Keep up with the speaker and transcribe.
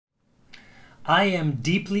I am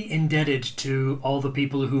deeply indebted to all the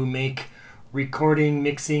people who make recording,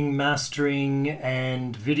 mixing, mastering,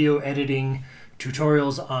 and video editing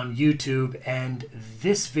tutorials on YouTube, and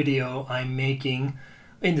this video I'm making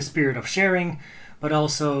in the spirit of sharing, but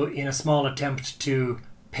also in a small attempt to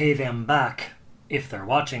pay them back if they're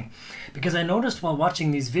watching. Because I noticed while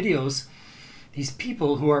watching these videos, these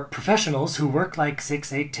people who are professionals who work like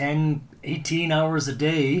 6, 8, 10, 18 hours a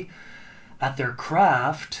day at their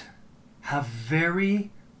craft have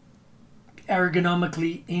very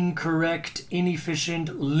ergonomically incorrect,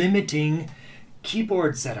 inefficient, limiting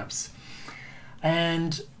keyboard setups.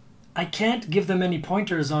 And I can't give them any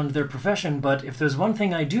pointers on their profession, but if there's one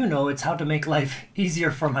thing I do know, it's how to make life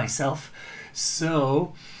easier for myself.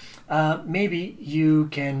 So maybe you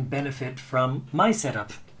can benefit from my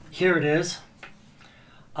setup. Here it is.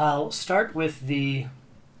 I'll start with the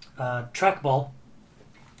trackball.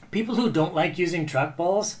 People who don't like using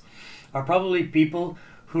trackballs are probably people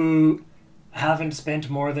who haven't spent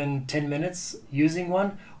more than 10 minutes using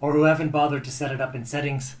one, or who haven't bothered to set it up in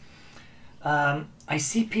settings. I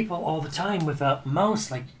see people all the time with a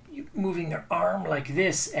mouse, like moving their arm like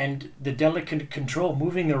this, and the delicate control,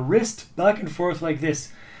 moving their wrist back and forth like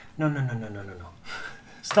this. No.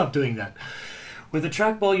 Stop doing that. With a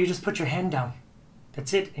trackball, you just put your hand down.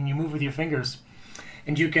 That's it, and you move with your fingers.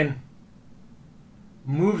 And you can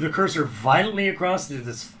move the cursor violently across,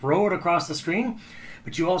 just throw it across the screen,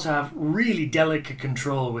 but you also have really delicate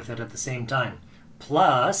control with it at the same time.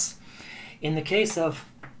 Plus, in the case of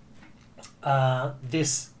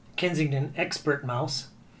this Kensington Expert mouse,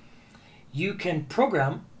 you can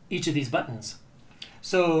program each of these buttons.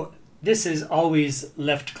 So this is always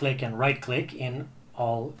left click and right click in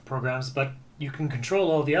all programs, but you can control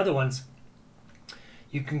all the other ones.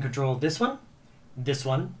 You can control this one,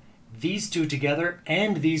 these two together,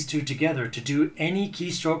 and these two together to do any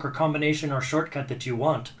keystroke or combination or shortcut that you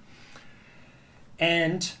want.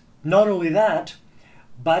 And not only that,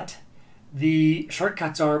 but the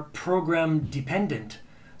shortcuts are program dependent.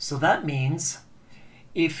 So that means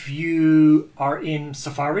if you are in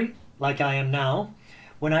Safari, like I am now,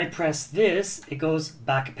 when I press this, it goes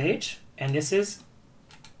back a page, and this is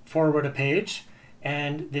forward a page,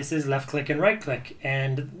 and this is left click and right click,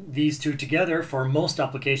 and these two together for most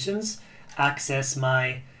applications access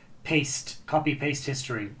my copy paste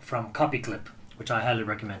history from CopyClip, which I highly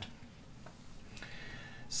recommend.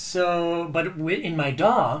 So, but in my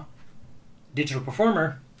DAW, Digital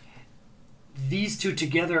Performer, these two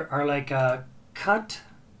together are like a cut,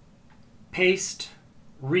 paste,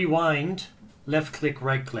 rewind, left click,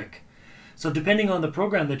 right click. So depending on the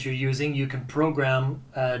program that you're using, you can program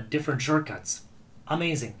different shortcuts.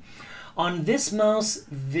 Amazing. On this mouse,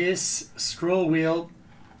 this scroll wheel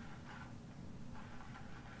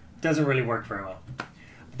doesn't really work very well.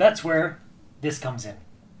 That's where this comes in.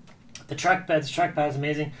 The trackpad is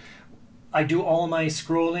amazing. I do all my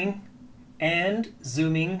scrolling and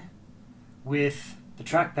zooming with the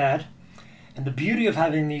trackpad. And the beauty of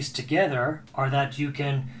having these together are that you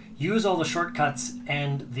can use all the shortcuts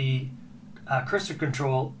and the cursor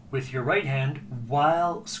control with your right hand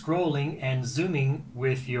while scrolling and zooming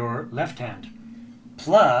with your left hand.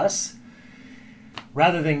 Plus,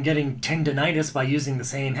 rather than getting tendinitis by using the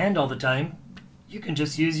same hand all the time, you can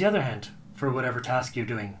just use the other hand for whatever task you're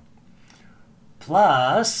doing.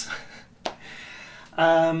 Plus,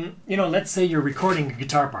 let's say you're recording a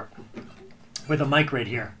guitar part with a mic right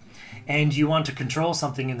here, and you want to control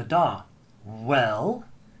something in the DAW. Well,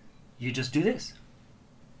 you just do this.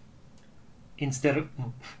 Instead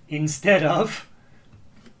of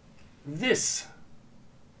this.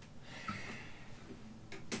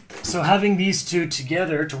 So having these two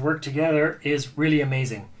together to work together is really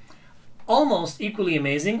amazing. Almost equally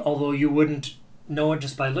amazing, although you wouldn't know it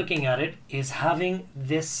just by looking at it, is having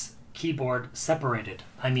this keyboard separated.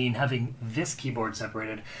 I mean, having this keyboard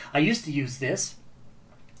separated. I used to use this,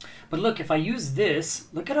 but look, if I use this,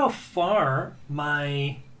 look at how far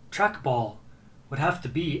my trackball would have to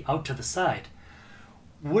be out to the side.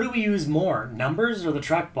 What do we use more, numbers or the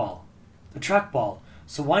trackball? The trackball.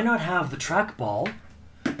 So why not have the trackball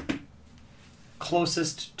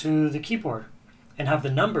closest to the keyboard and have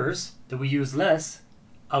the numbers that we use less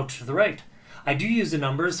out to the right? I do use the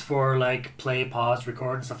numbers for like play, pause,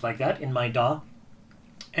 record, and stuff like that in my DAW,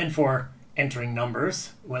 and for entering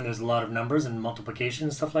numbers when there's a lot of numbers and multiplication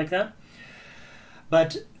and stuff like that.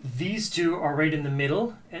 But these two are right in the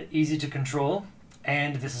middle, easy to control,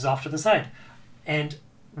 and this is off to the side. And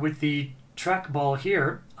with the trackball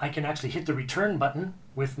here, I can actually hit the return button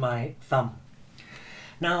with my thumb.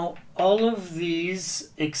 Now, all of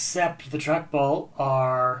these except the trackball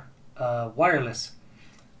are wireless.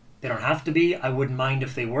 They don't have to be. I wouldn't mind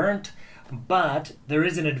if they weren't. But there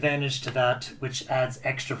is an advantage to that, which adds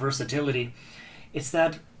extra versatility. It's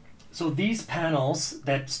that, so these panels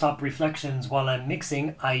that stop reflections while I'm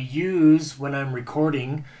mixing, I use when I'm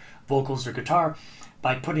recording vocals or guitar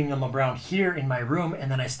by putting them around here in my room, and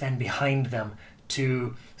then I stand behind them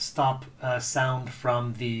to stop sound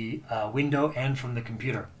from the window and from the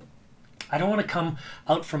computer. I don't want to come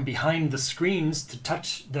out from behind the screens to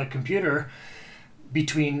touch the computer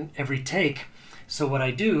between every take. So what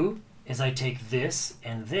I do is I take this,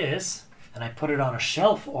 and I put it on a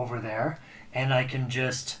shelf over there, and I can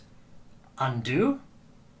just undo,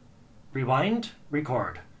 rewind,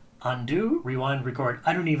 record. Undo, rewind, record.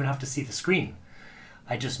 I don't even have to see the screen.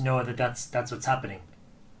 I just know that that's what's happening.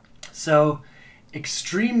 So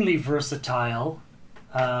extremely versatile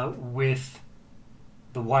with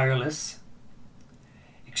the wireless.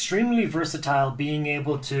 Extremely versatile being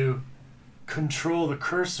able to control the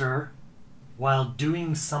cursor while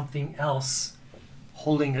doing something else,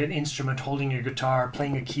 holding an instrument, holding your guitar,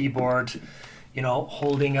 playing a keyboard, you know,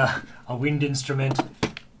 holding a wind instrument,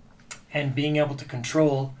 and being able to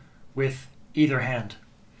control with either hand.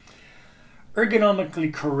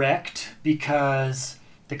 Ergonomically correct because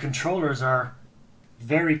the controllers are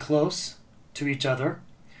very close to each other.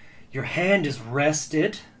 Your hand is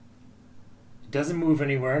rested. It doesn't move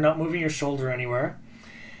anywhere, not moving your shoulder anywhere.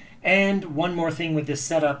 And one more thing with this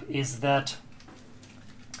setup is that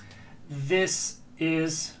this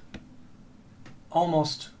is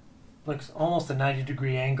almost a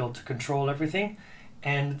 90-degree angle to control everything,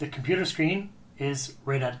 and the computer screen is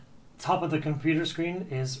right at top of the computer screen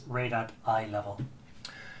is right at eye level.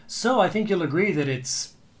 So I think you'll agree that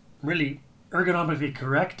it's really ergonomically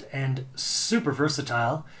correct and super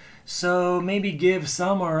versatile. So maybe give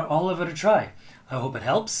some or all of it a try. I hope it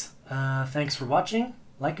helps. Thanks for watching.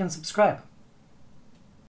 Like and subscribe.